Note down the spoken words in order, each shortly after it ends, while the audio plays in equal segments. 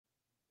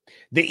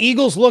The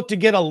Eagles look to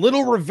get a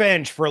little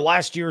revenge for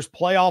last year's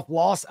playoff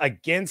loss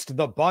against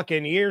the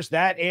Buccaneers.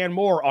 That and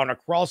more on a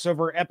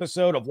crossover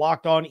episode of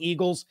Locked On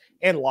Eagles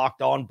and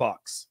Locked On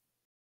Bucs.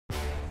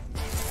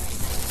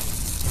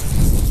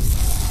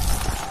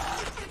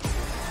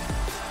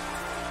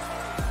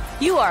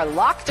 You are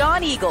Locked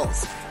On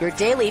Eagles, your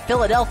daily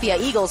Philadelphia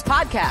Eagles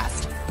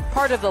podcast.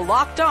 Part of the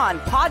Locked On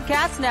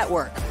Podcast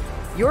Network,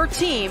 your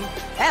team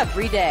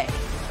every day.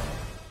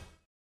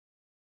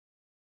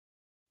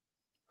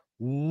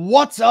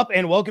 What's up,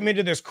 and welcome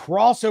into this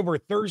crossover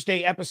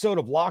Thursday episode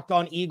of Locked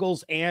On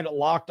Eagles and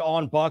Locked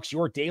On Bucs,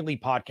 your daily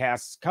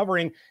podcasts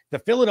covering the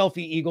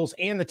Philadelphia Eagles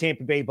and the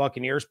Tampa Bay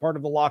Buccaneers, part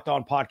of the Locked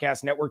On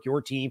Podcast Network,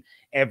 your team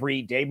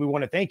every day. We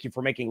want to thank you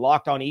for making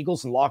Locked On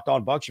Eagles and Locked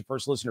On Bucs your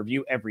first listener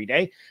view every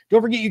day.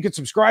 Don't forget you can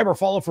subscribe or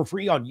follow for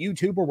free on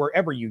YouTube or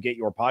wherever you get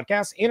your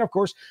podcasts. And of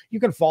course, you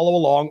can follow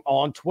along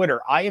on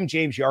Twitter. I am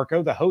James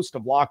Yarko, the host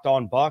of Locked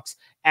On Bucs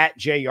at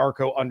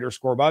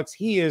 @JYarko_Bucs.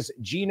 He is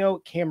Gino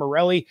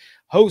Camarelli,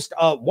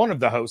 one of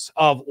the hosts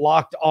of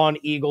Locked On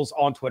Eagles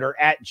on Twitter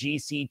at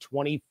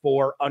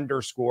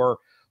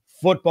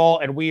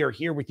GC24_football. And we are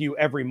here with you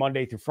every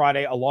Monday through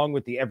Friday, along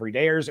with the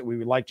everydayers. And we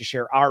would like to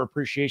share our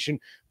appreciation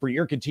for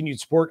your continued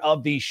support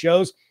of these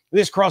shows.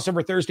 This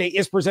crossover Thursday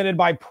is presented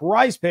by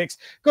Prize Picks.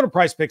 Go to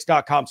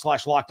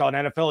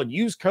prizepicks.com/LockedOnNFL and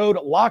use code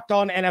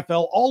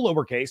LockedOnNFL, all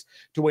lowercase,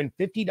 to win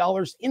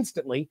 $50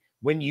 instantly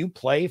when you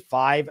play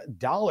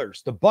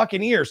 $5. The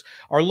Buccaneers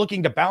are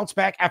looking to bounce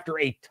back after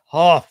a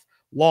tough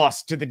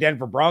loss to the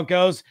Denver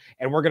Broncos,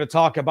 and we're going to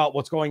talk about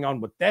what's going on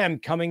with them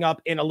coming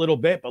up in a little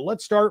bit. But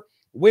let's start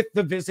with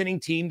the visiting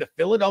team, the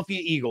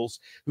Philadelphia Eagles,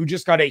 who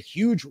just got a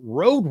huge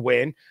road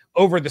win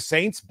over the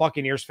Saints.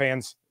 Buccaneers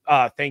fans,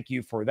 thank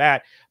you for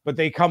that. But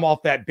they come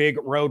off that big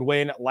road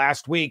win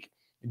last week.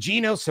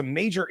 Gino, some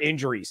major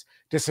injuries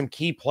to some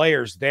key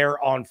players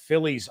there on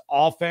Philly's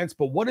offense.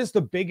 But what is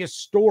the biggest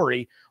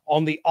story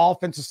on the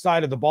offensive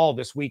side of the ball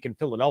this week in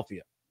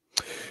Philadelphia?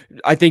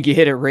 I think you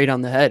hit it right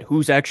on the head.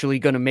 Who's actually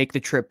going to make the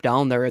trip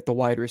down there at the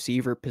wide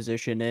receiver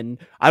position? And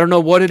I don't know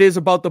what it is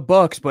about the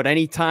Bucs, but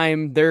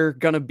anytime they're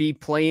going to be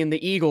playing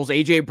the Eagles,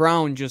 A.J.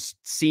 Brown just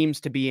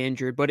seems to be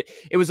injured. But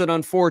it was an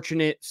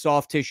unfortunate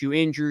soft tissue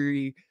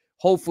injury.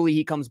 Hopefully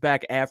he comes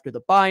back after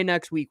the bye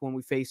next week when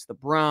we face the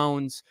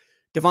Browns.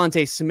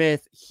 DeVonta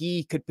Smith,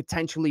 he could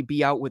potentially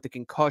be out with a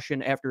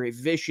concussion after a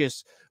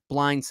vicious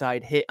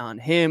blindside hit on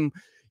him.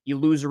 You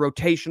lose a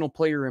rotational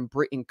player in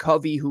Britton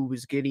Covey, who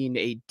was getting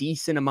a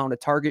decent amount of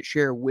target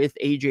share with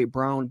A.J.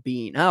 Brown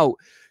being out.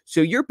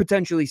 So you're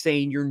potentially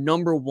saying your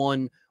number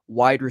one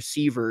wide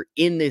receiver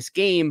in this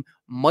game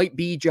might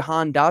be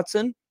Jahan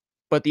Dotson.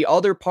 But the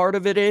other part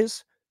of it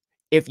is,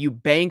 if you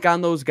bank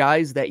on those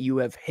guys that you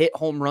have hit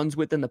home runs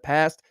with in the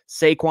past,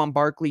 Saquon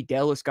Barkley,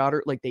 Dallas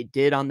Goedert, like they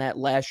did on that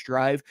last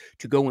drive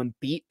to go and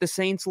beat the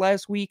Saints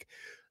last week,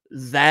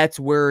 that's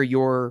where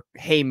your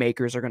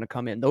haymakers are going to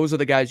come in. Those are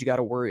the guys you got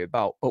to worry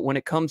about. But when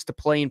it comes to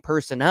playing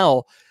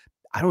personnel,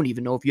 I don't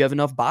even know if you have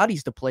enough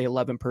bodies to play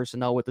 11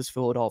 personnel with this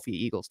Philadelphia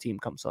Eagles team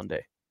come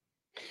Sunday.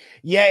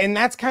 Yeah, and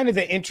that's kind of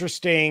the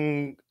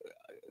interesting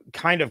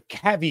kind of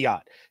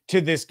caveat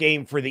to this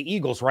game for the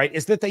Eagles, right?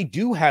 Is that they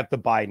do have the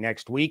bye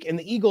next week, and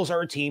the Eagles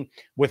are a team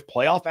with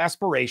playoff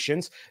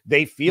aspirations.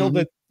 They feel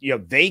that,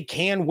 they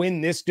can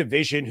win this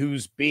division,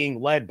 who's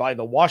being led by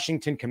the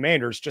Washington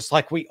Commanders, just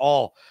like we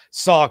all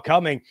saw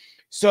coming.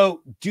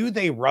 So do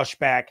they rush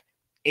back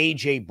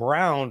A.J.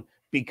 Brown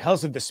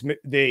because of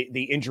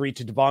the injury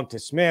to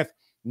DeVonta Smith,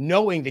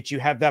 knowing that you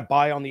have that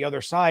bye on the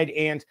other side?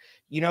 And,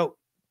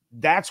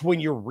 that's when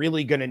you're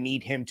really going to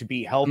need him to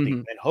be healthy.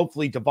 And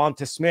hopefully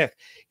DeVonta Smith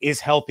is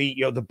healthy.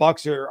 The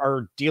Bucs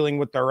are dealing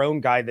with their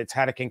own guy that's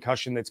had a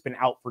concussion that's been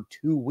out for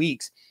 2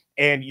 weeks.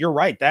 And you're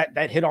right,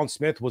 that hit on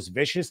Smith was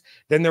vicious.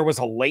 Then there was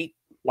a late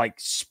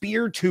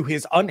spear to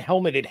his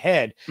unhelmeted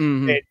head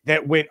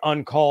that went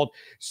uncalled.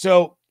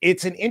 So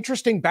it's an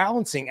interesting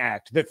balancing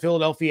act that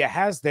Philadelphia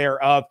has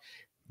there of,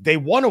 they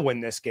want to win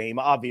this game.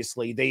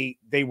 Obviously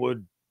they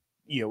would,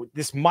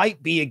 this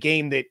might be a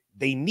game that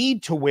they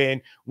need to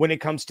win when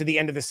it comes to the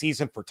end of the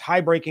season for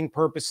tie-breaking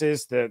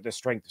purposes, the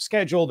strength of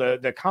schedule,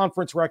 the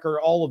conference record,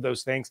 all of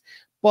those things.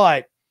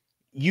 But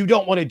you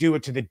don't want to do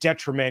it to the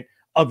detriment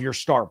of your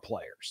star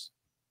players.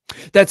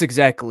 That's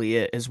exactly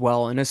it as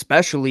well. And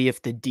especially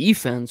if the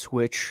defense,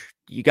 which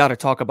you got to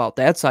talk about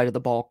that side of the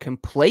ball, can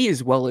play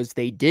as well as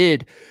they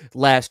did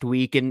last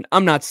week. And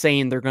I'm not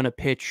saying they're going to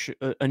pitch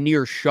a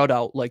near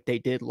shutout like they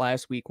did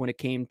last week when it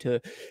came to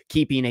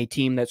keeping a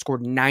team that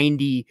scored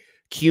 90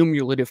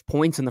 cumulative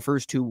points in the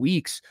first 2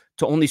 weeks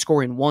to only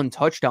scoring 1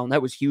 touchdown.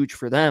 That was huge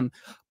for them.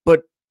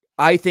 But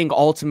I think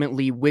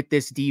ultimately with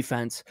this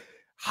defense,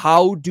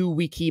 how do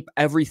we keep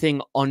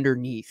everything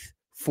underneath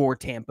for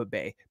Tampa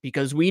Bay?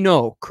 Because we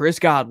know Chris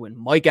Godwin,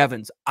 Mike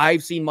Evans.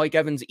 I've seen Mike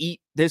Evans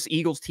eat this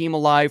Eagles team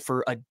alive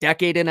for a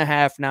decade and a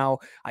half now.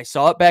 I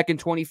saw it back in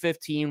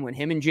 2015 when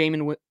him and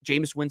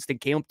Jameis Winston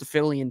came up to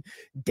Philly and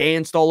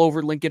danced all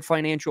over Lincoln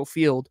Financial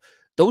Field.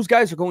 Those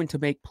guys are going to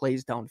make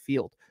plays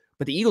downfield.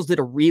 but the Eagles did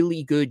a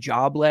really good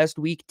job last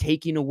week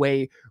taking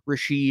away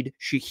Rashid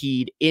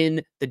Shaheed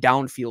in the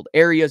downfield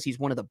areas. He's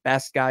one of the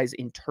best guys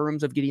in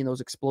terms of getting those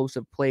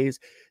explosive plays.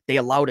 They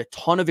allowed a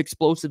ton of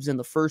explosives in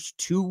the first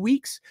 2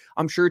 weeks.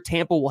 I'm sure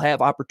Tampa will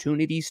have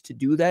opportunities to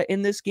do that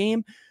in this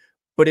game,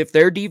 but if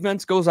their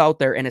defense goes out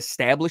there and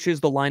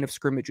establishes the line of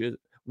scrimmages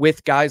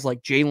with guys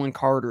like Jalen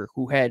Carter,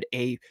 who had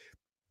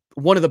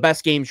one of the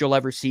best games you'll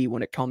ever see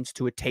when it comes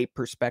to a tape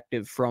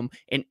perspective from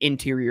an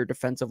interior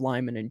defensive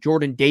lineman, and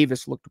Jordan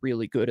Davis looked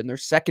really good, and their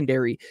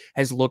secondary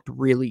has looked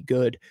really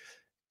good.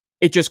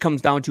 It just comes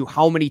down to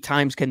how many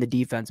times can the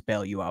defense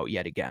bail you out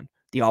yet again.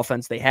 The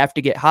offense, they have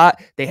to get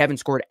hot. They haven't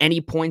scored any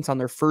points on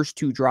their first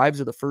 2 drives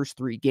of the first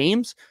 3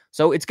 games.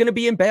 So it's going to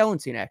be a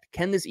balancing act.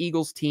 Can this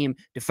Eagles team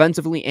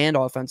defensively and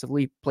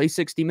offensively play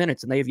 60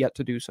 minutes? And they have yet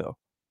to do so.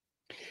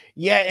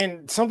 Yeah,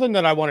 and something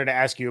that I wanted to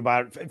ask you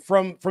about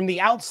from the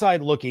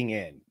outside looking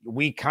in,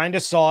 we kind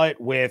of saw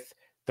it with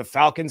the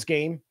Falcons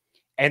game,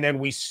 and then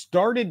we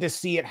started to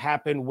see it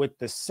happen with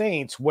the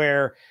Saints,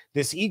 where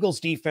this Eagles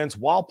defense,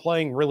 while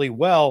playing really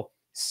well,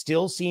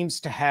 still seems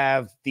to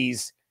have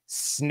these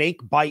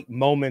snake bite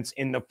moments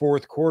in the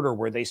fourth quarter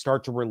where they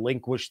start to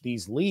relinquish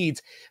these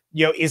leads.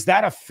 Is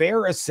that a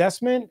fair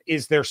assessment?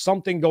 Is there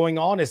something going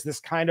on? Is this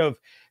kind of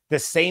the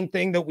same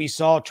thing that we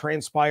saw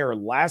transpire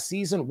last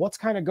season? What's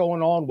kind of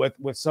going on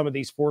with some of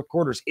these fourth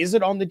quarters? Is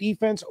it on the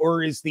defense,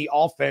 or is the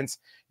offense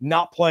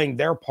not playing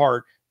their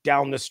part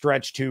down the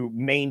stretch to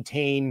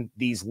maintain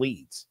these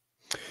leads?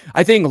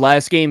 I think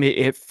last game,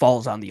 it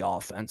falls on the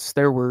offense.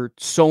 There were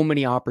so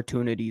many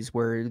opportunities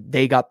where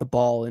they got the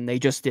ball and they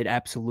just did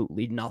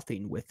absolutely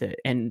nothing with it.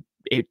 And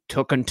it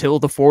took until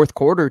the fourth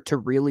quarter to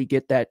really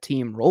get that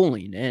team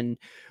rolling. And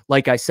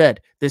like I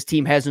said, this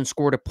team hasn't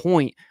scored a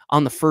point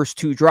on the first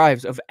 2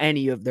 drives of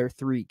any of their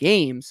 3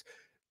 games.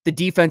 The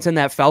defense in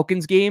that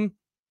Falcons game,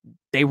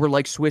 they were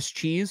like Swiss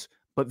cheese.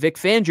 But Vic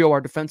Fangio,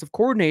 our defensive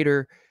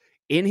coordinator,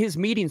 in his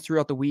meetings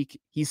throughout the week,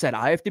 he said,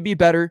 I have to be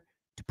better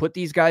to put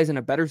these guys in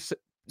a better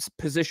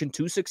position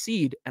to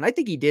succeed. And I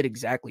think he did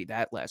exactly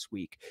that last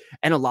week.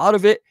 And a lot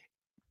of it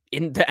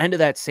in the end of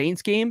that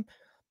Saints game,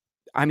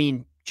 I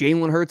mean,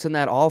 Jalen Hurts and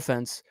that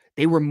offense,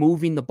 they were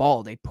moving the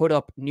ball. They put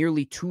up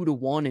nearly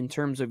 2-1 in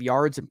terms of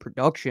yards and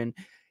production.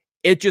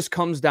 It just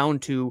comes down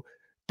to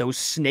those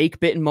snake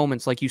bitten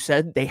moments. Like you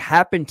said, they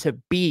happen to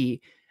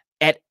be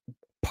at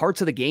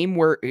parts of the game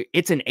where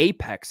it's an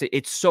apex.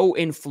 It's so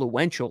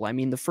influential. I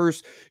mean, the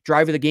first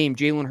drive of the game,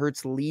 Jalen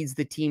Hurts leads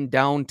the team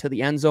down to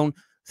the end zone,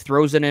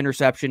 throws an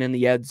interception in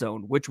the end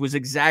zone, which was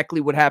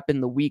exactly what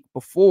happened the week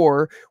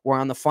before, where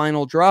on the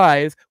final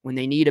drive, when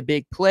they need a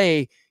big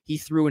play, he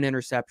threw an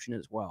interception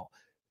as well.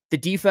 The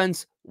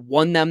defense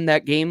won them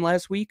that game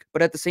last week,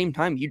 but at the same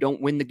time, you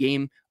don't win the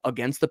game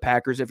against the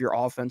Packers if your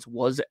offense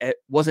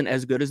wasn't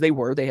as good as they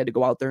were. They had to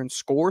go out there and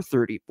score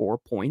 34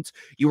 points.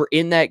 You were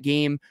in that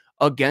game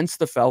against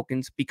the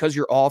Falcons because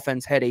your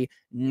offense had a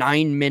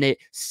 9-minute,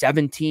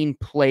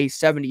 17-play,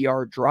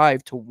 70-yard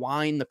drive to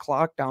wind the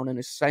clock down and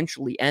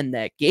essentially end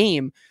that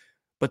game.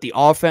 But the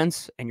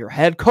offense and your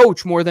head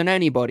coach, more than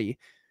anybody,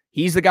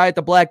 he's the guy at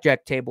the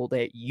blackjack table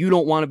that you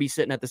don't want to be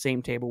sitting at the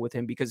same table with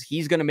him, because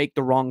he's going to make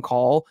the wrong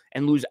call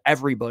and lose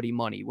everybody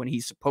money when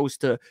he's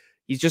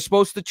just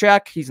supposed to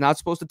check. He's not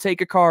supposed to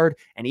take a card,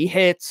 and he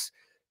hits,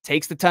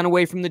 takes the 10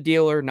 away from the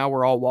dealer. Now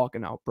we're all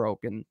walking out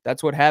broke. And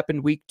that's what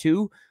happened week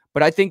 2.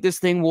 But I think this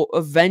thing will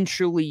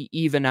eventually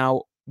even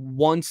out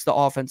once the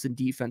offense and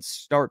defense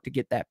start to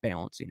get that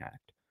balancing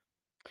act.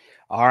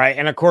 All right.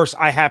 And of course,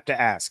 I have to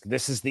ask,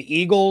 this is the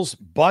Eagles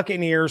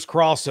Buccaneers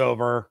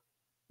crossover.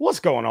 What's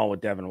going on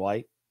with Devin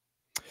White?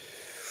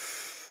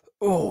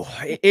 Oh,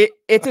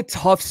 it's a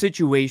tough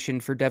situation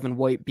for Devin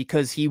White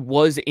because he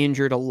was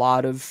injured a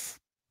lot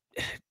of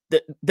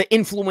the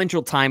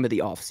influential time of the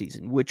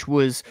offseason, which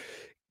was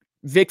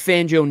Vic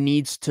Fangio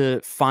needs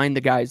to find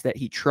the guys that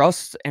he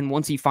trusts. And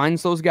once he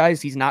finds those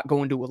guys, he's not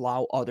going to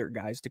allow other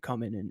guys to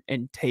come in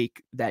and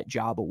take that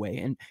job away.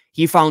 And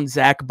he found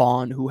Zach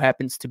Bond, who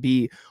happens to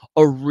be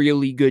a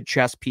really good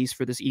chess piece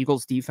for this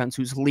Eagles defense,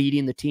 who's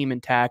leading the team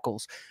in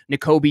tackles.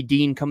 Nakobe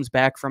Dean comes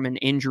back from an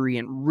injury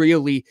and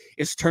really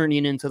is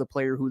turning into the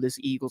player who this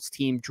Eagles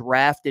team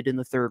drafted in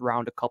the 3rd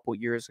round a couple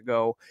years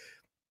ago.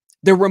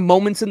 There were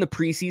moments in the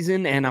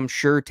preseason, and I'm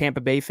sure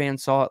Tampa Bay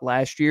fans saw it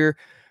last year,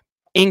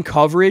 in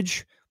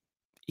coverage,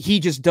 he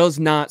just does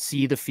not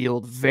see the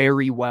field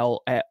very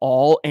well at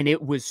all. And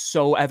it was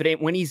so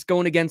evident when he's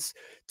going against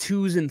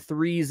 2s and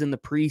 3s in the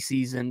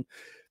preseason.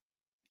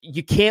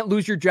 You can't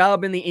lose your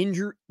job in the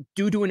injury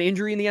due to an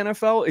injury in the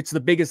NFL. It's the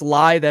biggest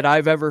lie that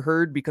I've ever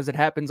heard, because it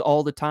happens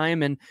all the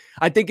time. And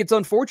I think it's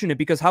unfortunate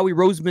because Howie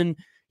Roseman,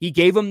 he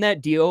gave him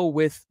that deal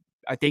with,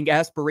 I think,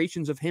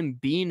 aspirations of him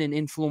being an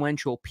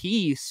influential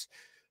piece.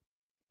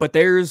 But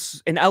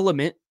there's an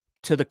element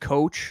to the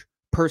coach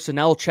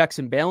personnel checks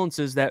and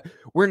balances that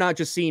we're not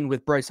just seeing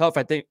with Bryce Huff.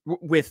 I think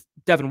with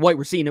Devin White,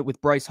 we're seeing it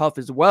with Bryce Huff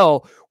as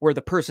well, where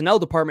the personnel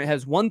department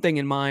has one thing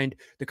in mind,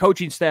 the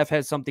coaching staff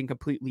has something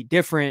completely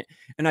different.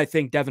 And I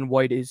think Devin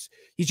White he's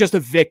just a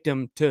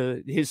victim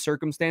to his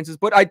circumstances,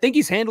 but I think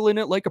he's handling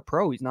it like a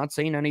pro. He's not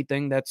saying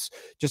anything that's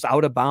just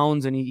out of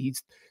bounds, and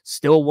he's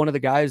still one of the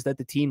guys that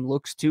the team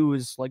looks to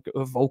as like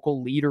a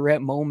vocal leader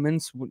at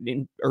moments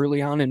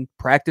early on in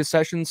practice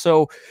sessions.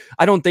 So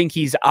I don't think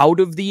he's out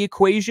of the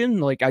equation.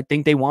 Like, I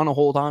think they want to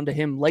hold on to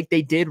him like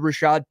they did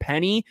Rashad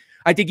Penny.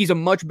 I think he's a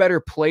much better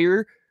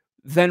player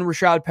than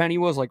Rashad Penny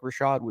was. Like,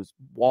 Rashad was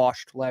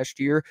washed last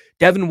year.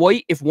 Devin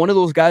White, if one of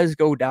those guys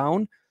go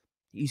down,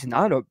 he's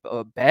not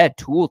a bad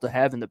tool to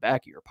have in the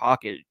back of your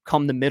pocket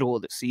come the middle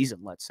of the season,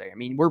 let's say. I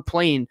mean, we're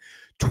playing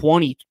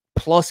 20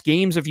 plus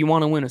games if you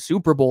want to win a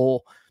Super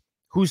Bowl.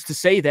 Who's to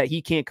say that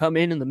he can't come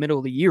in the middle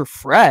of the year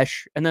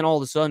fresh, and then all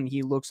of a sudden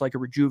he looks like a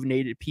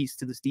rejuvenated piece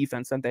to this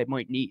defense that they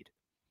might need?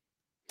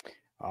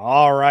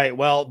 All right.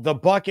 Well, the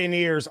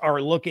Buccaneers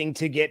are looking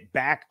to get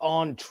back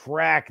on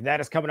track. That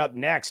is coming up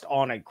next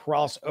on a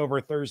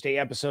crossover Thursday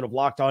episode of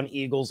Locked On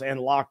Eagles and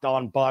Locked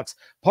On Bucks,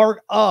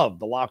 part of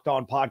the Locked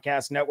On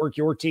Podcast Network,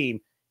 your team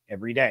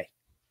every day.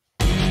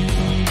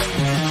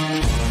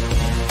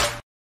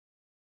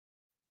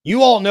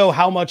 You all know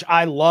how much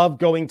I love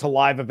going to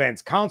live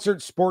events,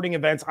 concerts, sporting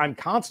events. I'm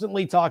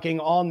constantly talking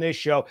on this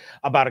show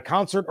about a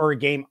concert or a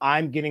game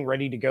I'm getting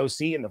ready to go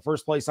see. And the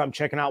first place I'm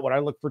checking out when I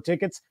look for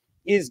tickets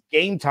is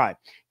Game Time.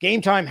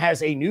 Game Time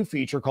has a new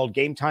feature called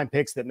Game Time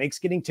Picks that makes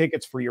getting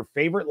tickets for your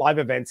favorite live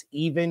events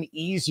even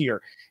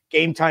easier.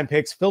 Game Time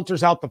Picks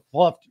filters out the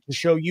fluff to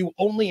show you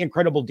only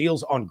incredible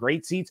deals on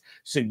great seats,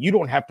 so you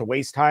don't have to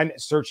waste time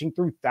searching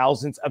through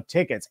thousands of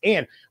tickets.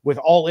 And with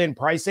all-in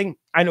pricing,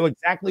 I know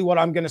exactly what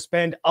I'm going to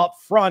spend up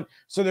front,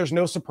 so there's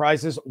no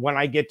surprises when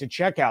I get to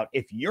checkout.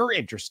 If you're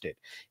interested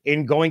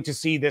in going to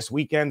see this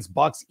weekend's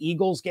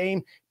Bucks-Eagles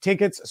game,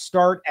 tickets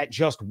start at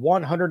just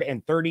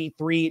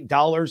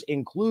 $133,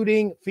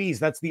 including fees.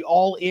 That's the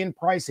all-in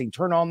pricing.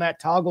 Turn on that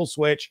toggle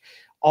switch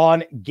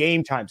on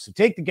Game Time. So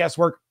take the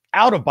guesswork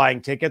out of buying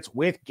tickets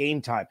with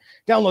Game Time.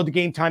 Download the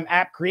Game Time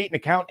app, create an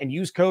account, and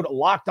use code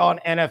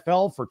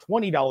LOCKEDONNFL for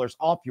 $20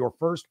 off your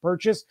first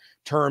purchase.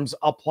 Terms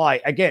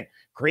apply. Again,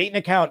 create an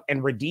account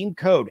and redeem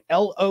code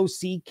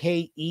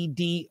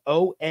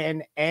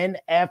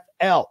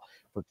LOCKEDONNFL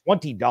for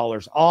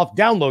 $20 off.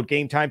 Download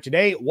Game Time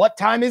today. What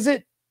time is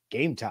it?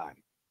 Game time.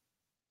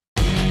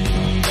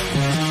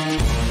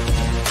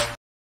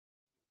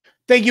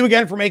 Thank you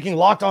again for making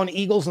Locked On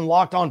Eagles and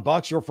Locked On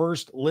Bucks your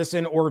first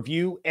listen or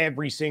view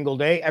every single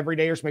day. Every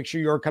dayers, make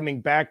sure you're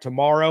coming back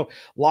tomorrow.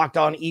 Locked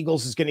On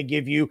Eagles is going to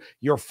give you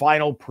your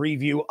final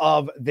preview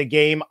of the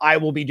game. I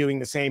will be doing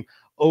the same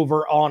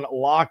over on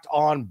Locked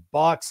On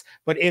Bucks.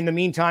 But in the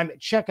meantime,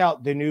 check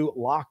out the new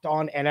Locked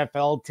On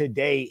NFL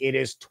today. It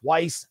is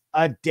twice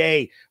a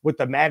day with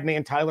the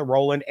madman Tyler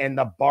Rowland and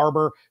the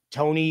barber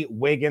Tony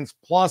Wiggins,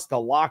 plus the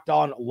Locked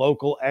On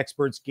local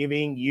experts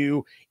giving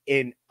you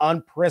an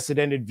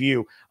unprecedented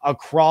view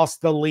across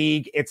the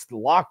league. It's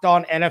Locked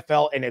On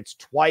NFL, and it's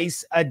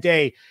twice a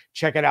day.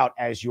 Check it out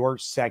as your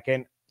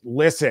second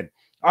listen.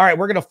 All right,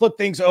 we're going to flip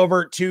things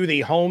over to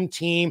the home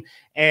team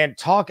and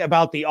talk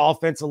about the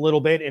offense a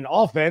little bit. An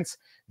offense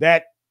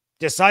that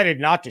decided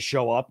not to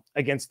show up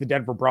against the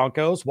Denver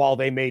Broncos while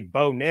they made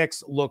Bo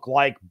Nix look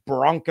like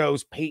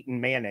Broncos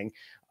Peyton Manning.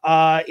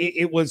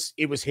 It was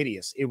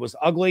hideous. It was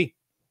ugly.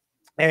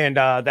 And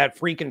that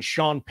freaking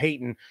Sean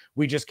Payton,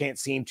 we just can't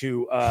seem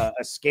to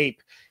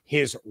escape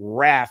his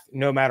wrath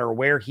no matter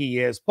where he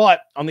is.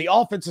 But on the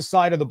offensive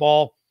side of the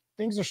ball,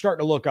 things are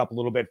starting to look up a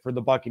little bit for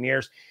the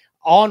Buccaneers.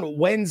 On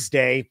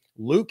Wednesday,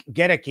 Luke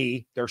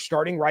Goedeke, their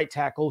starting right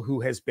tackle,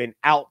 who has been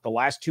out the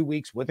last 2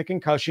 weeks with a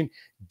concussion,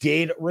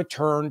 did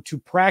return to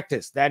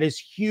practice. That is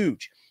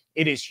huge.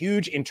 It is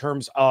huge in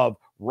terms of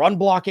run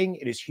blocking.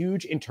 It is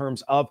huge in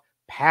terms of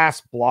pass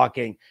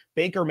blocking.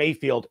 Baker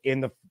Mayfield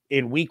in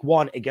week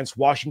 1 against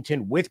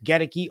Washington with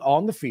Goedeke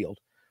on the field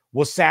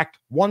was sacked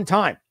one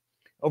time.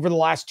 Over the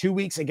last 2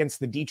 weeks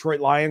against the Detroit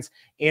Lions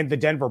and the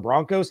Denver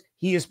Broncos,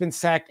 he has been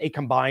sacked a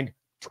combined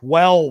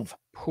 12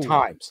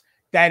 times.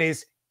 That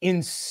is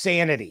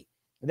insanity.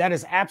 That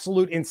is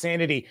absolute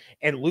insanity.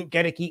 And Luke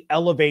Goedeke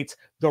elevates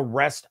the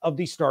rest of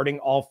the starting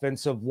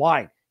offensive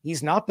line.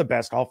 He's not the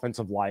best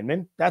offensive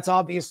lineman. That's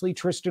obviously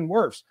Tristan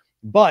Wirfs.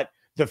 But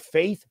the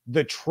faith,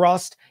 the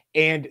trust,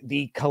 and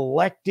the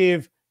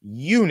collective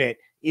unit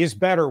is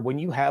better when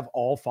you have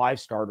all 5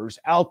 starters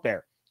out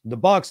there. The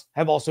Bucs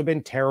have also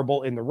been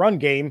terrible in the run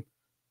game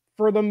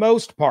for the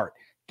most part.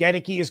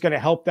 Goedeke is going to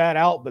help that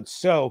out, but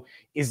so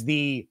is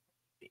the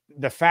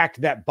fact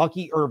that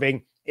Bucky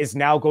Irving is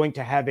now going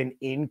to have an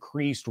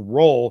increased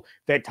role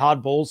that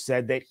Todd Bowles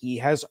said that he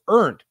has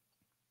earned.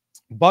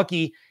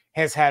 Bucky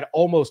has had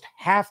almost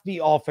half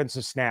the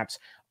offensive snaps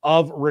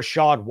of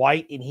Rachaad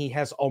White, and he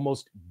has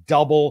almost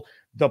double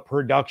the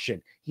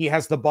production. He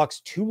has the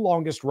Bucs' 2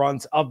 longest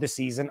runs of the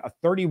season, a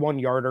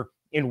 31-yarder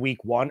in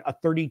week 1, a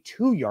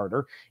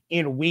 32-yarder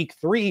in week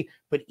 3.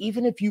 But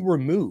even if you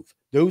remove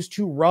those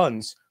 2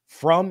 runs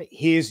from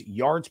his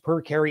yards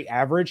per carry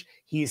average,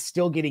 he is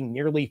still getting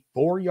nearly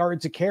 4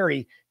 yards a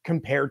carry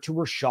compared to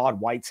Rachaad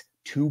White's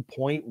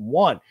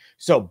 2.1.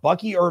 So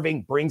Bucky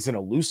Irving brings an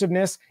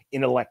elusiveness,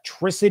 an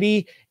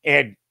electricity,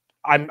 and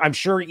I'm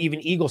sure even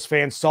Eagles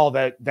fans saw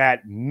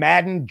that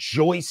Madden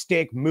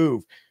joystick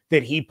move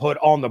that he put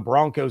on the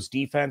Broncos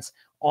defense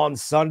on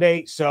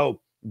Sunday.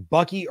 So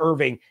Bucky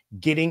Irving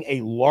getting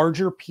a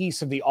larger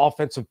piece of the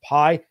offensive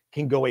pie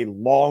can go a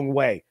long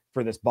way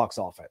for this Bucs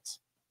offense.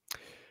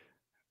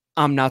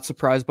 I'm not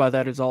surprised by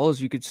that at all.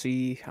 As you could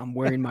see, I'm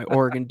wearing my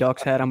Oregon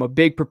Ducks hat. I'm a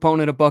big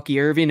proponent of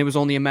Bucky Irving. It was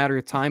only a matter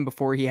of time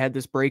before he had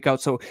this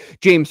breakout. So,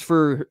 James,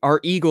 for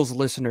our Eagles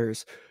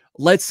listeners,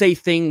 let's say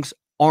things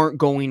aren't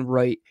going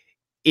right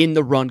in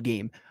the run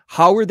game.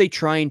 How are they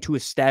trying to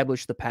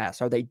establish the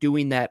pass? Are they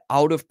doing that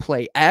out of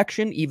play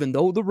action, even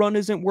though the run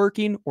isn't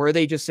working? Or are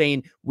they just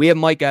saying, we have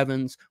Mike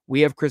Evans,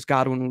 we have Chris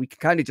Godwin, and we can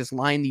kind of just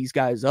line these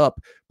guys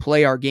up,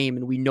 play our game,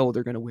 and we know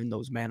they're going to win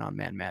those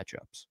man-on-man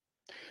matchups?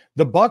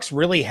 The Bucs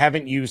really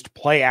haven't used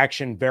play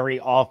action very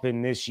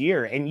often this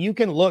year. And you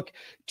can look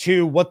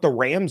to what the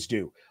Rams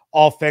do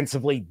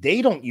offensively.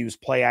 They don't use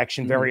play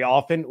action very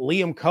often.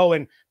 Liam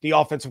Cohen, the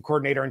offensive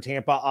coordinator in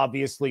Tampa,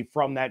 obviously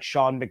from that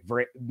Sean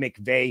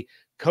McVay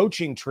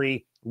coaching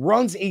tree,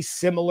 runs a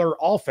similar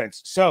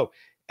offense. So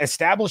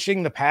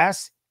establishing the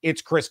pass,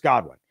 it's Chris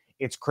Godwin.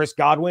 It's Chris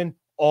Godwin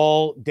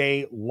all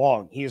day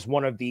long. He is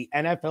one of the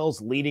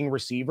NFL's leading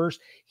receivers.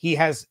 He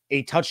has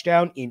a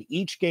touchdown in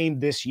each game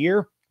this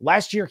year.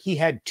 Last year, he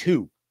had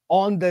 2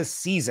 on the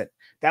season.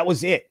 That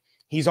was it.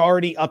 He's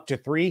already up to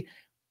 3.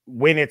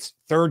 When it's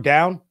third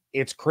down,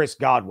 it's Chris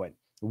Godwin.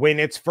 When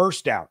it's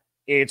first down,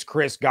 it's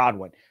Chris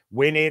Godwin.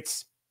 When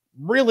it's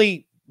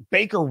really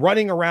Baker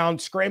running around,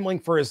 scrambling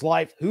for his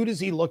life, who does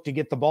he look to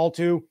get the ball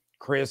to?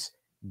 Chris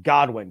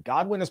Godwin.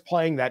 Godwin is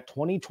playing that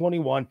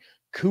 2021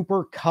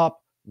 Cooper Kupp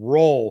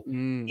role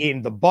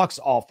in the Bucs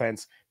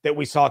offense that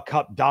we saw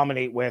Kupp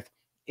dominate with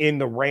in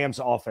the Rams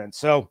offense.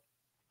 So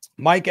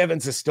Mike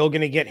Evans is still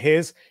going to get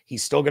his.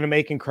 He's still going to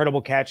make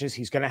incredible catches.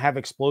 He's going to have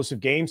explosive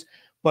games.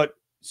 But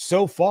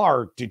so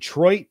far,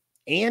 Detroit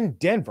and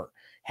Denver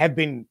have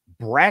been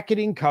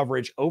bracketing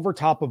coverage over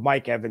top of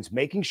Mike Evans,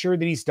 making sure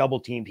that he's double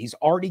teamed. He's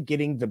already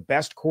getting the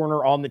best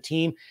corner on the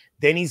team.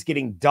 Then he's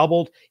getting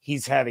doubled.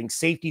 He's having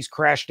safeties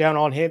crash down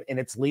on him, and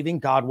it's leaving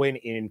Godwin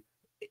in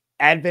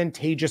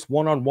advantageous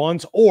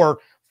one-on-ones or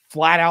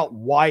flat out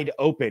wide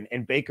open.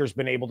 And Baker's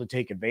been able to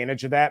take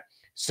advantage of that.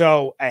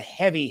 So a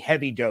heavy,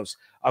 heavy dose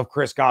of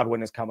Chris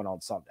Godwin is coming on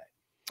Sunday.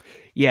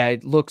 Yeah,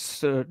 it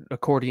looks,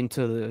 according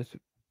to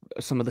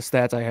some of the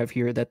stats I have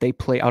here, that they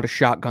play out of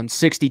shotgun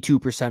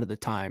 62% of the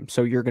time.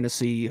 So you're going to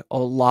see a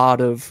lot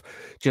of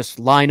just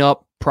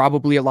lineup,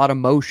 probably a lot of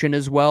motion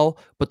as well.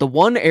 But the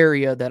one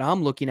area that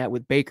I'm looking at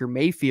with Baker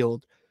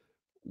Mayfield,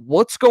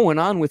 what's going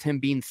on with him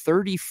being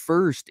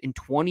 31st in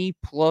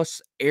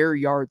 20-plus air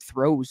yard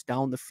throws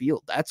down the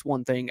field? That's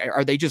one thing.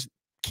 Are they just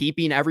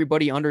keeping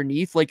everybody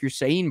underneath, like you're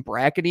saying,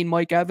 bracketing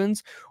Mike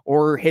Evans?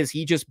 Or has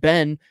he just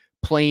been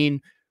playing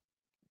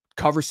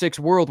cover 6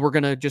 world? We're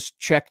going to just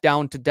check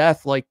down to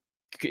death like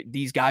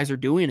these guys are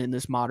doing in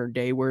this modern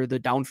day, where the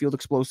downfield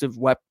explosive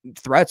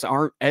threats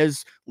aren't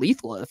as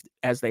lethal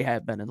as they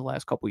have been in the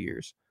last couple of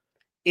years.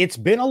 It's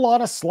been a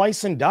lot of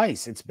slice and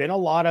dice. It's been a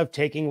lot of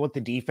taking what the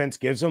defense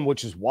gives them,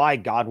 which is why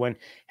Godwin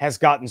has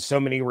gotten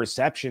so many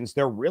receptions.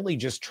 They're really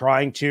just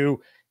trying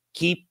to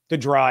keep the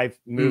drive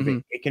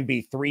moving. It can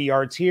be 3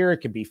 yards here. It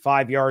can be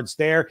 5 yards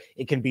there.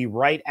 It can be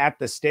right at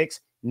the sticks.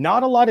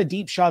 Not a lot of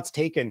deep shots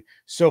taken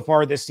so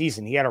far this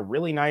season. He had a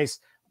really nice,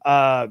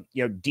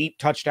 deep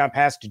touchdown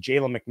pass to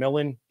Jalen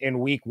McMillan in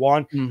week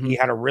 1. He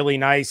had a really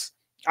nice,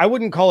 I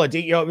wouldn't call it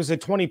deep, it was a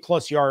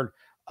 20-plus yard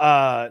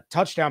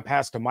touchdown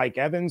pass to Mike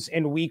Evans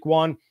in week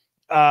 1.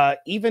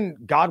 Even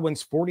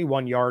Godwin's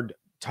 41-yard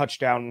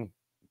touchdown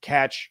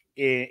catch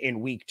in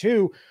week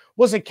 2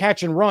 was a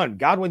catch and run.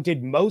 Godwin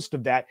did most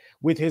of that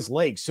with his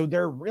legs. So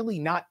they're really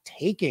not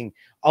taking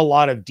a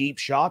lot of deep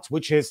shots,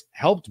 which has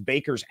helped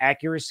Baker's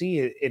accuracy.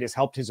 It has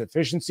helped his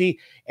efficiency,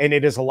 and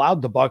it has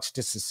allowed the Bucs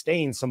to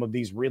sustain some of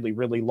these really,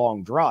 really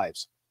long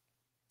drives.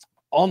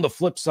 On the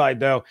flip side,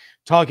 though,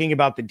 talking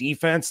about the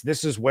defense,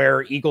 this is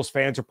where Eagles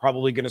fans are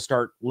probably going to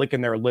start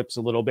licking their lips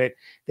a little bit.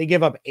 They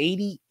give up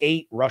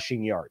 88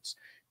 rushing yards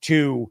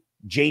to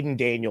Jaden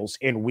Daniels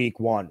in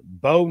week 1.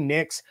 Bo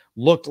Nix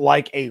looked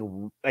like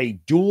a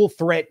dual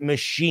threat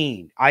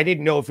machine. I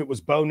didn't know if it was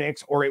Bo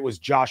Nix or it was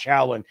Josh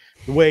Allen,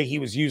 the way he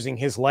was using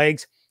his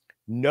legs.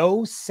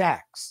 No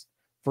sacks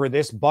for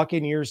this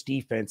Buccaneers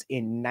defense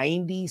in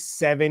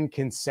 97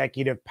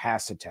 consecutive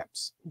pass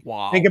attempts.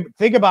 Wow.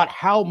 Think about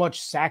how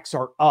much sacks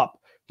are up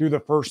through the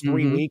first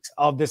 3 weeks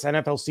of this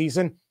NFL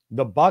season.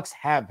 The Bucs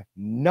have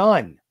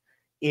none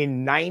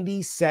in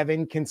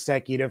 97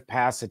 consecutive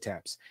pass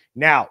attempts.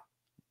 Now,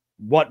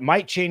 what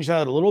might change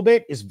that a little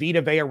bit is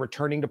Vita Vea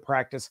returning to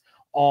practice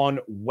on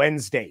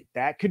Wednesday.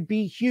 That could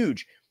be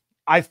huge.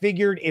 I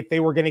figured if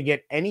they were going to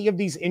get any of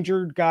these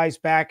injured guys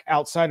back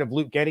outside of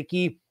Luke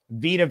Goedeke,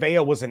 Vita Vea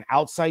was an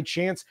outside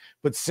chance,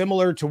 but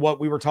similar to what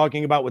we were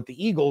talking about with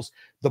the Eagles,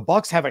 the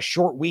Bucs have a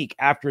short week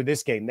after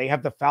this game. They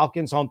have the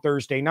Falcons on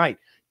Thursday night.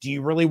 Do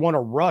you really want to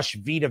rush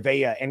Vita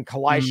Vea and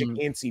Kalisha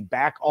Kancey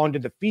back onto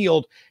the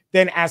field,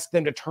 then ask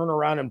them to turn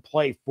around and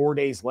play 4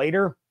 days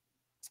later?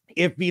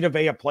 If Vita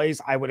Vea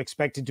plays, I would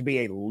expect it to be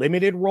a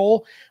limited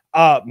role,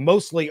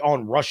 mostly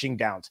on rushing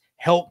downs,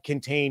 help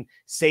contain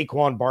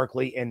Saquon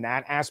Barkley in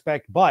that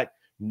aspect. But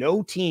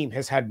no team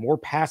has had more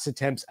pass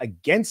attempts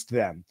against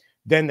them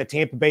than the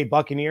Tampa Bay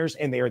Buccaneers,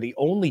 and they are the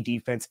only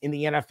defense in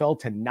the NFL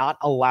to not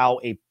allow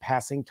a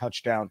passing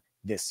touchdown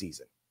this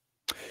season.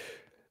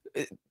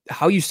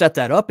 How you set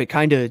that up, it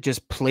kind of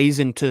just plays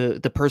into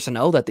the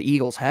personnel that the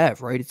Eagles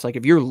have, right? It's like,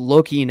 if you're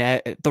looking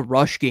at the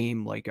rush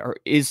game, like,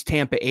 is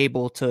Tampa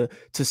able to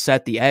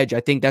set the edge? I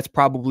think that's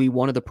probably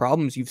one of the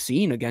problems you've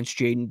seen against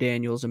Jaden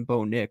Daniels and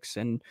Bo Nix.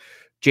 And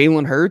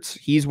Jalen Hurts,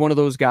 he's one of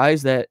those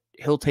guys that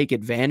he'll take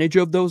advantage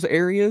of those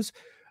areas.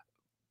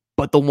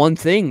 But the one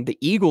thing, the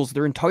Eagles,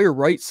 their entire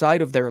right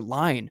side of their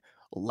line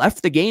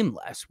left the game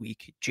last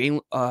week.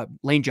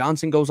 Lane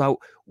Johnson goes out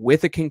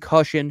with a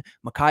concussion.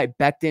 Mekhi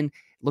Becton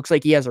looks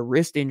like he has a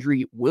wrist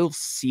injury. We'll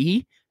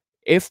see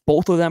if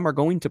both of them are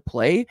going to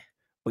play.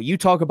 But you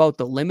talk about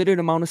the limited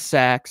amount of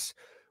sacks,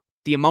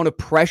 the amount of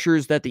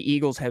pressures that the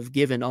Eagles have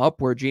given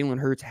up, where Jalen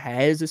Hurts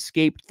has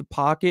escaped the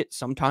pocket,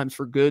 sometimes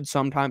for good,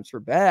 sometimes for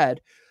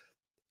bad.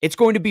 It's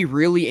going to be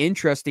really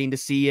interesting to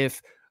see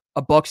if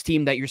a Bucs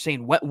team that you're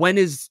saying, when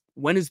is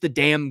the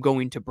dam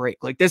going to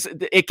break? Like this,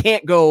 it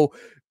can't go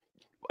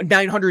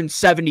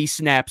 970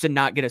 snaps and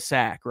not get a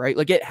sack, right?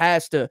 Like, it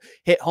has to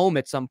hit home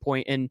at some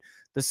point. And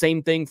the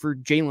same thing for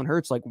Jalen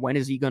Hurts. Like, when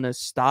is he going to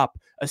stop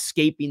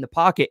escaping the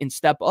pocket and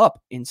step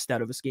up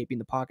instead of escaping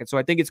the pocket? So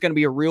I think it's going to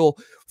be a real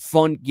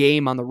fun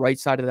game on the right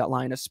side of that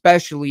line,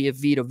 especially if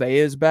Vita Vea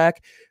is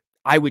back.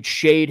 I would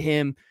shade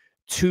him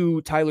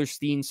to Tyler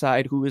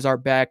Steenside, who is our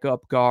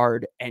backup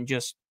guard, and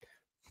just,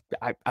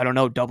 I don't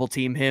know, double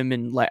team him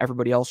and let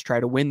everybody else try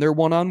to win their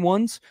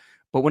one-on-ones.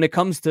 But when it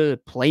comes to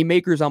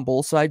playmakers on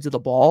both sides of the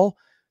ball,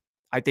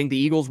 I think the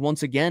Eagles,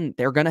 once again,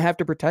 they're going to have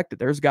to protect it.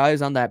 There's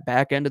guys on that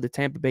back end of the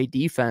Tampa Bay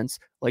defense.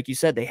 Like you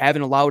said, they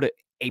haven't allowed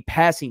a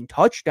passing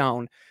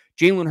touchdown.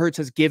 Jalen Hurts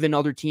has given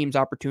other teams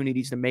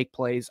opportunities to make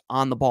plays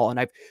on the ball. And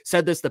I've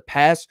said this the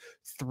past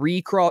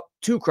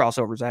two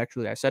crossovers,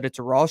 actually. I said it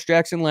to Ross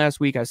Jackson last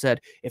week. I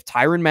said, if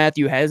Tyrann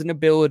Mathieu has an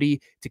ability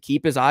to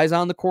keep his eyes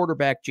on the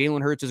quarterback,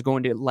 Jalen Hurts is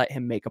going to let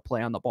him make a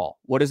play on the ball.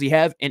 What does he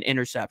have? An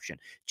interception.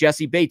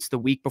 Jesse Bates, the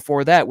week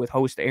before that, with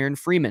host Aaron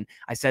Freeman,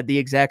 I said the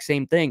exact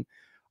same thing.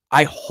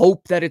 I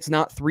hope that it's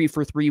not 3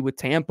 for 3 with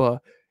Tampa.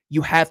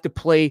 You have to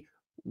play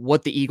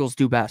what the Eagles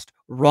do best.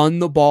 Run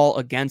the ball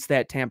against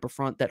that Tampa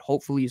front that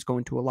hopefully is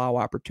going to allow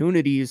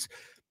opportunities.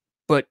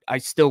 But I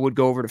still would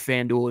go over to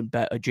FanDuel and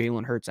bet a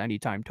Jalen Hurts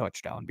anytime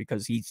touchdown,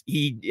 because he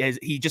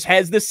just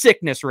has this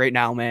sickness right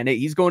now, man.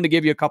 He's going to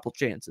give you a couple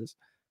chances.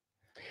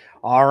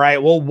 All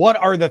right. Well, what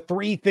are the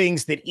 3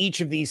 things that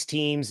each of these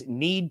teams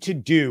need to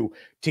do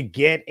to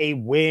get a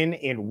win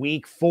in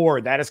week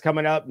 4? That is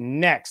coming up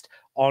next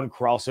on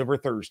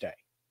Crossover Thursday.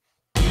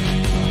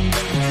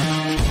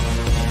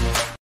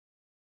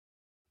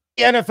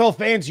 NFL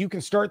fans, you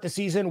can start the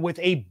season with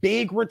a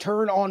big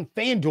return on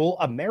FanDuel,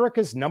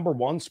 America's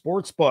 #1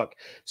 sports book.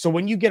 So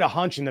when you get a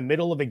hunch in the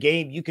middle of a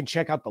game, you can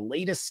check out the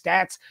latest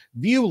stats,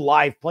 view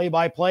live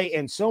play-by-play,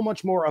 and so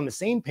much more on the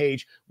same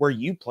page where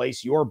you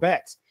place your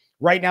bets.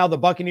 Right now, the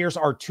Buccaneers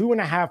are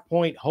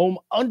 2.5-point home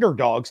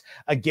underdogs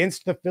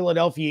against the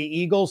Philadelphia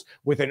Eagles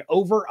with an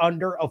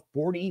over-under of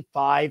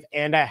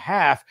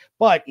 45.5.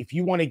 But if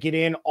you want to get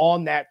in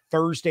on that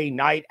Thursday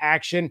night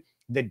action,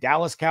 the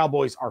Dallas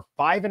Cowboys are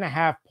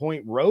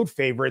 5.5-point road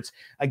favorites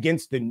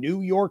against the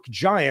New York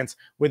Giants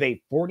with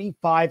a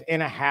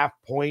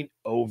 45.5-point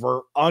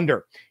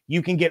over-under.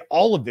 You can get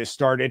all of this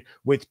started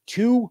with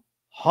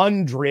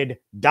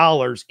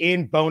 $200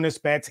 in bonus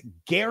bets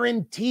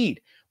guaranteed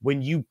when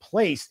you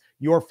place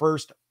your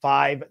first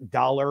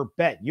 $5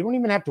 bet. You don't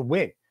even have to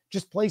win.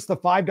 Just place the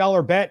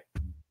 $5 bet,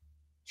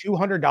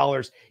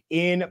 $200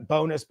 in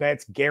bonus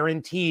bets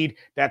guaranteed.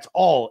 That's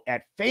all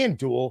at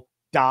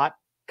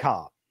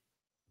FanDuel.com.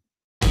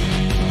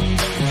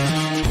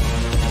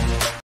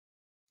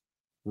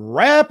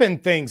 Wrapping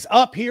things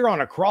up here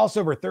on a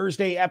Crossover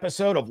Thursday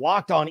episode of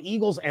Locked On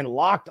Eagles and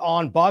Locked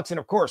On Bucks. And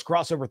of course,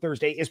 Crossover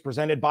Thursday is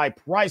presented by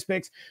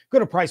PrizePicks. Go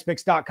to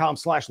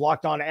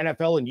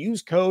PrizePicks.com/LockedOnNFL and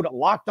use code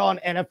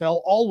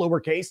LockedOnNFL, all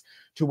lowercase,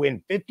 to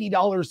win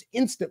 $50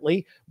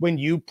 instantly when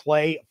you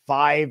play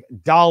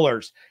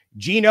 $5.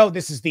 Gino,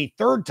 this is the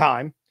 3rd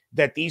time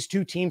that these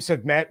two teams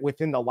have met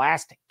within the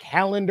last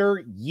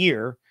calendar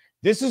year.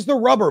 This is the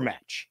rubber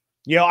match.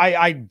 You know,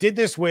 I did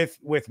this with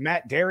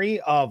Matt Derry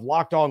of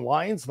Locked On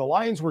Lions. The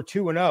Lions were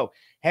 2-0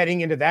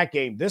 heading into that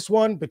game. This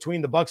one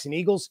between the Bucs and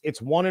Eagles,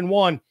 it's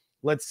 1-1.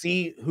 Let's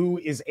see who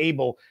is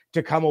able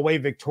to come away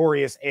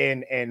victorious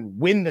and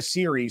win the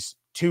series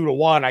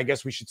 2-1, I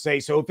guess we should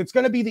say. So if it's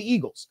going to be the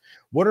Eagles,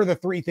 what are the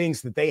 3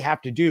 things that they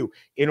have to do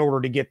in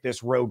order to get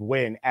this road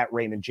win at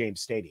Raymond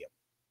James Stadium?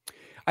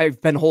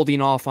 I've been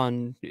holding off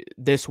on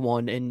this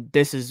one, and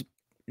this is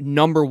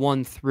number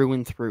one through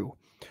and through.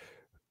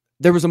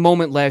 There was a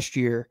moment last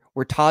year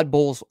where Todd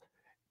Bowles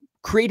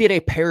created a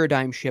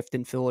paradigm shift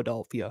in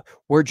Philadelphia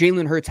where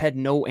Jalen Hurts had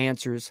no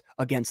answers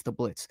against the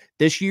blitz.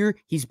 This year,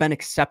 he's been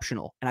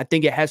exceptional, and I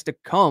think it has to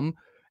come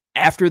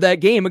after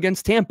that game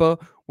against Tampa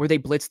where they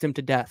blitzed him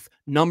to death.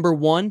 Number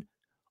one,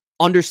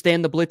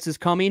 understand the blitz is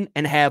coming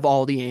and have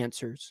all the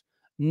answers.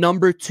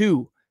 Number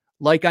two,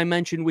 like I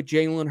mentioned with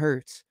Jalen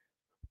Hurts,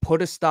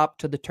 put a stop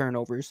to the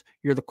turnovers.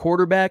 You're the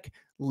quarterback.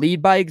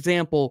 Lead by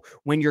example.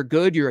 When you're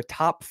good, you're a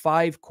top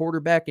 5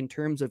 quarterback in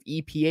terms of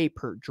EPA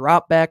per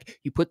drop back.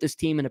 You put this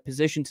team in a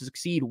position to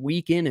succeed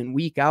week in and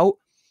week out.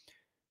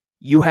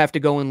 You have to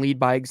go and lead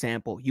by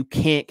example. You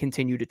can't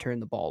continue to turn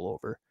the ball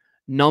over.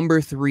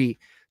 Number 3,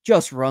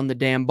 just run the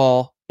damn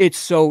ball. It's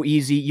so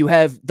easy. You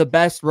have the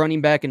best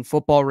running back in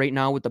football right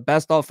now with the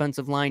best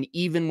offensive line.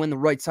 Even when the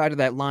right side of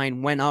that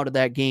line went out of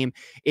that game,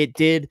 it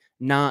did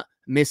not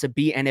miss a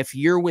beat. And if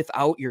you're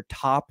without your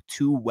top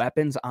 2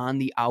 weapons on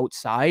the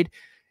outside,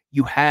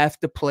 you have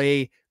to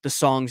play the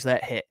songs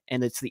that hit.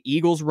 And it's the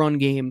Eagles' run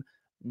game,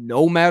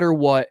 no matter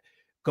what.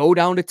 Go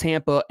down to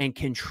Tampa and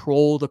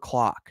control the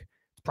clock.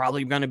 It's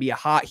probably going to be a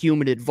hot,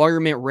 humid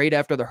environment right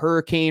after the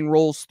hurricane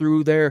rolls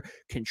through there.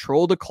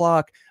 Control the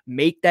clock.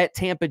 Make that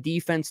Tampa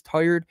defense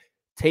tired.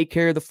 Take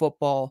care of the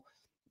football.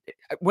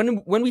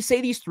 When we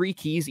say these 3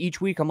 keys each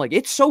week, I'm like,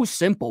 it's so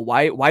simple.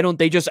 Why don't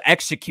they just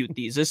execute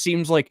these? This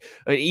seems like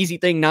an easy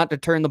thing not to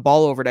turn the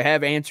ball over, to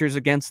have answers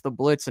against the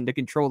blitz and to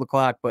control the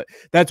clock. But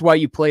that's why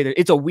you play it.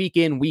 It's a week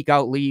in, week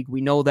out league.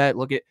 We know that.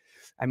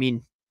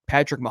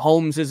 Patrick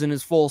Mahomes isn't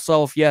his full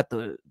self yet.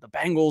 The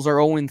Bengals are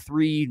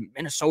 0-3.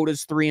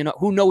 Minnesota's 3-0.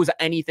 Who knows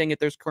anything at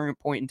this current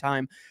point in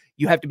time?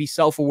 You have to be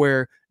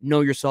self-aware,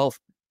 know yourself,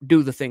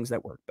 do the things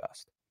that work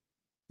best.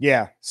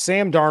 Yeah,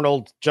 Sam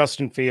Darnold,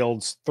 Justin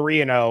Fields,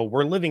 3-0.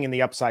 We're living in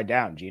the upside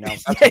down, Gino.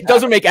 It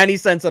doesn't make any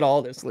sense at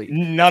all, this league.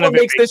 None of it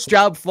makes this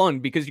job fun,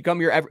 because you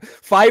come here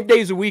 5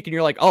 days a week and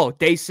you're like, oh,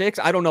 day 6,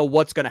 I don't know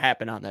what's going to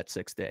happen on that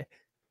 6th day.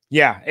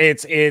 Yeah,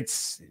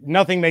 it's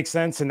nothing makes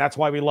sense, and that's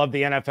why we love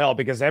the NFL,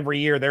 because every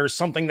year there's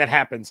something that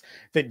happens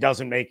that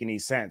doesn't make any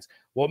sense.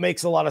 What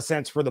makes a lot of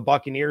sense for the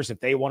Buccaneers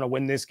if they want to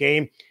win this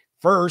game?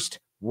 First,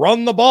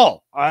 run the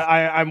ball.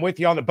 I'm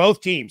with you on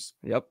both teams.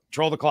 Yep.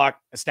 Control the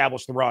clock,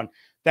 establish the run.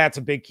 That's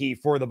a big key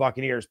for the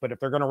Buccaneers. But if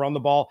they're going to run the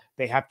ball,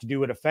 they have to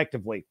do it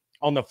effectively.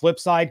 On the flip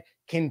side,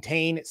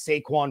 contain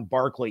Saquon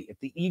Barkley. If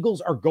the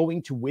Eagles are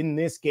going to win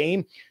this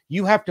game,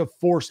 you have to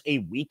force a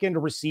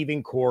weakened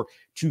receiving core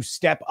to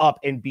step up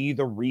and be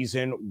the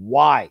reason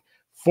why.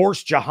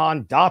 Force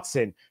Jahan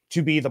Dotson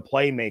to be the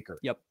playmaker.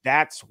 Yep.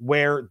 That's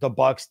where the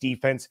Bucs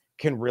defense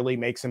can really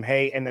make some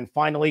hay. And then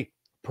finally,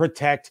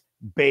 protect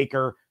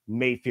Baker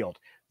Mayfield.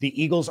 The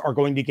Eagles are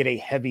going to get a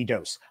heavy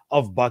dose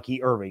of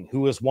Bucky Irving,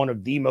 who is one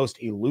of the most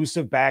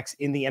elusive backs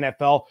in the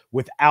NFL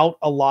without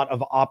a lot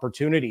of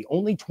opportunity.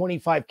 Only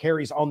 25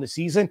 carries on the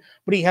season,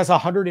 but he has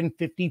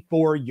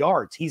 154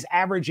 yards. He's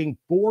averaging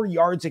 4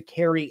 yards a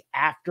carry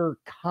after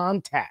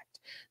contact.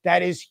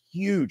 That is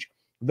huge.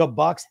 The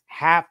Bucs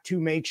have to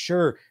make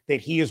sure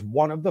that he is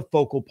one of the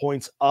focal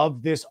points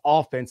of this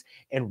offense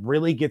and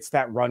really gets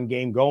that run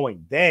game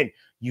going. Then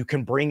you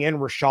can bring in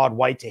Rachaad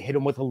White to hit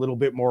him with a little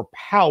bit more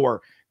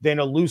power than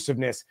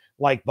elusiveness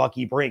like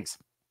Bucky brings.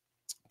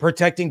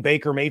 Protecting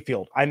Baker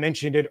Mayfield. I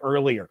mentioned it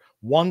earlier.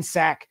 1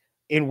 sack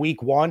in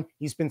week 1.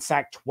 He's been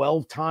sacked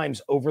 12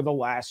 times over the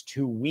last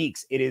 2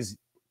 weeks. It is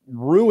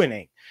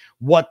ruining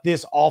what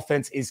this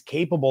offense is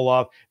capable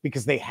of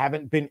because they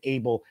haven't been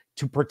able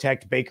to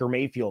protect Baker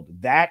Mayfield.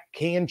 That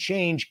can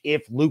change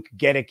if Luke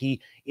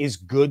Goedeke is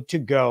good to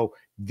go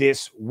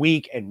this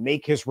week and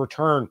make his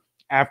return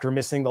after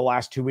missing the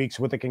last 2 weeks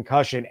with a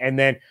concussion. And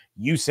then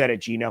you said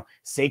it, Gino,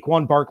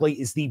 Saquon Barkley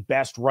is the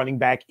best running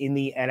back in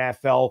the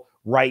NFL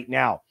right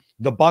now.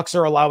 The Bucs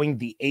are allowing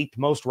the 8th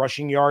most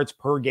rushing yards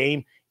per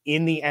game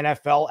in the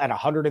NFL at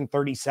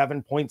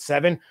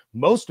 137.7.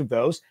 Most of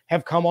those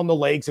have come on the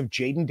legs of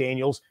Jaden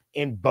Daniels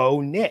and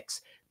Bo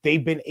Nix.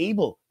 They've been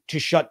able to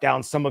shut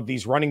down some of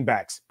these running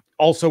backs.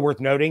 Also worth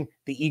noting,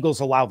 the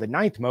Eagles allow the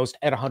 9th most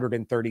at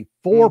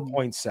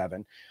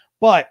 134.7.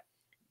 But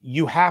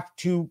you have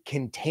to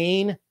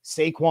contain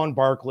Saquon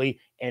Barkley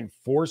and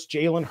force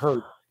Jalen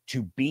Hurts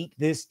to beat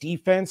this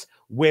defense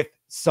with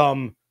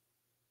some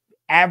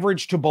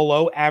average to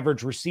below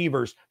average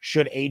receivers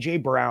should A.J.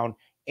 Brown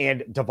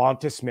and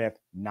DeVonta Smith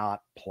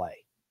not play.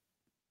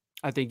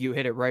 I think you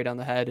hit it right on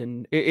the head,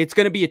 and it's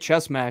going to be a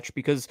chess match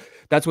because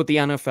that's what the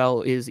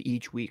NFL is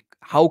each week.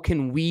 How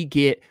can we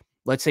get,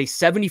 let's say,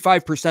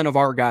 75% of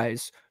our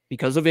guys,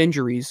 because of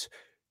injuries,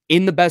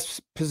 in the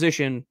best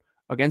position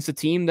against a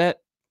team that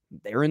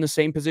they're in the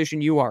same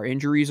position you are?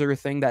 Injuries are a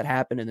thing that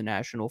happen in the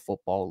National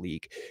Football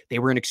League. They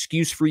were an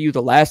excuse for you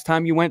the last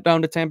time you went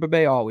down to Tampa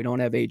Bay. Oh, we don't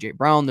have A.J.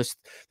 Brown. This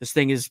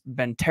thing has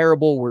been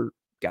terrible. We're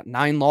got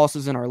 9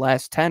 losses in our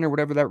last 10 or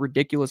whatever that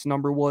ridiculous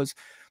number was.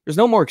 There's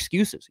no more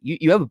excuses.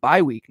 You have a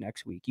bye week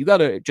next week. You got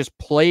to just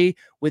play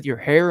with your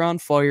hair on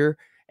fire.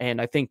 And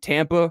I think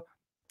Tampa,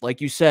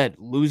 like you said,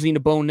 losing to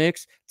Bo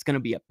Nix, it's going to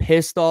be a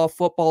pissed off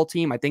football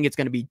team. I think it's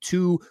going to be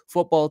two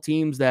football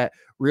teams that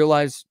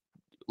realize,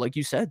 like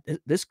you said,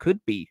 this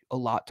could be a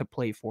lot to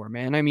play for,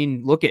 man. I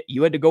mean, look at,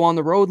 you had to go on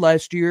the road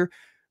last year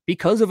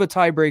because of a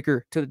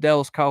tiebreaker to the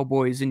Dallas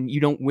Cowboys, and you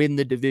don't win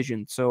the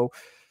division. So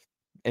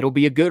it'll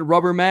be a good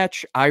rubber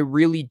match. I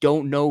really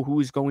don't know who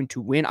is going to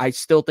win. I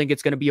still think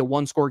it's going to be a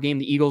one-score game.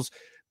 The Eagles,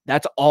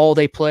 that's all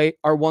they play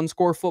are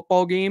one-score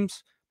football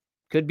games.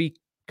 Could be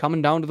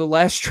coming down to the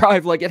last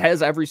drive like it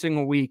has every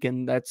single week,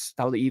 and that's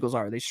how the Eagles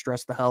are. They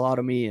stress the hell out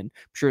of me, and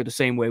I'm sure the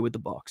same way with the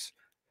Bucs.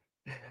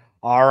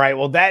 All right,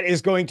 well, that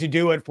is going to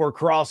do it for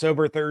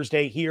Crossover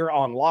Thursday here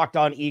on Locked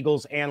On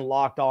Eagles and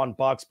Locked On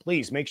Bucs.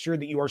 Please make sure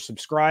that you are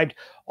subscribed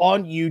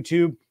on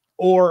YouTube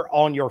or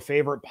on your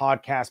favorite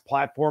podcast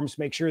platforms.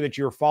 Make sure that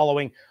you're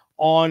following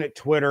on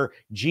Twitter.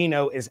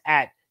 Gino is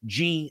at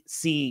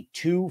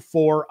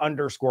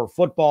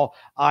GC24_football.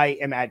 I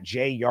am at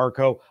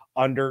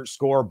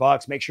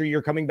JYarko_Bucks. Make sure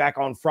you're coming back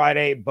on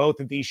Friday. Both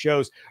of these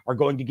shows are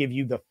going to give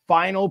you the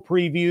final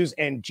previews.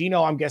 And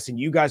Gino, I'm guessing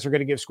you guys are going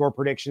to give score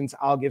predictions.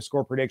 I'll give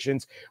score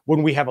predictions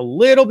when we have a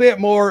little bit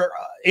more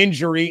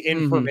injury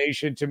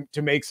information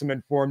to make some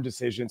informed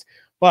decisions.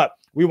 But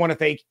we want to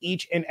thank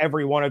each and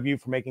every one of you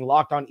for making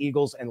Locked On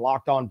Eagles and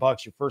Locked On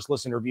Bucs your first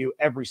listen review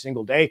every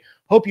single day.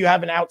 Hope you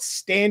have an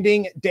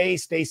outstanding day.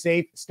 Stay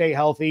safe, stay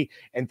healthy,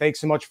 and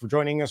thanks so much for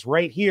joining us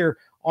right here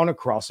on a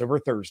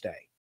Crossover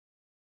Thursday.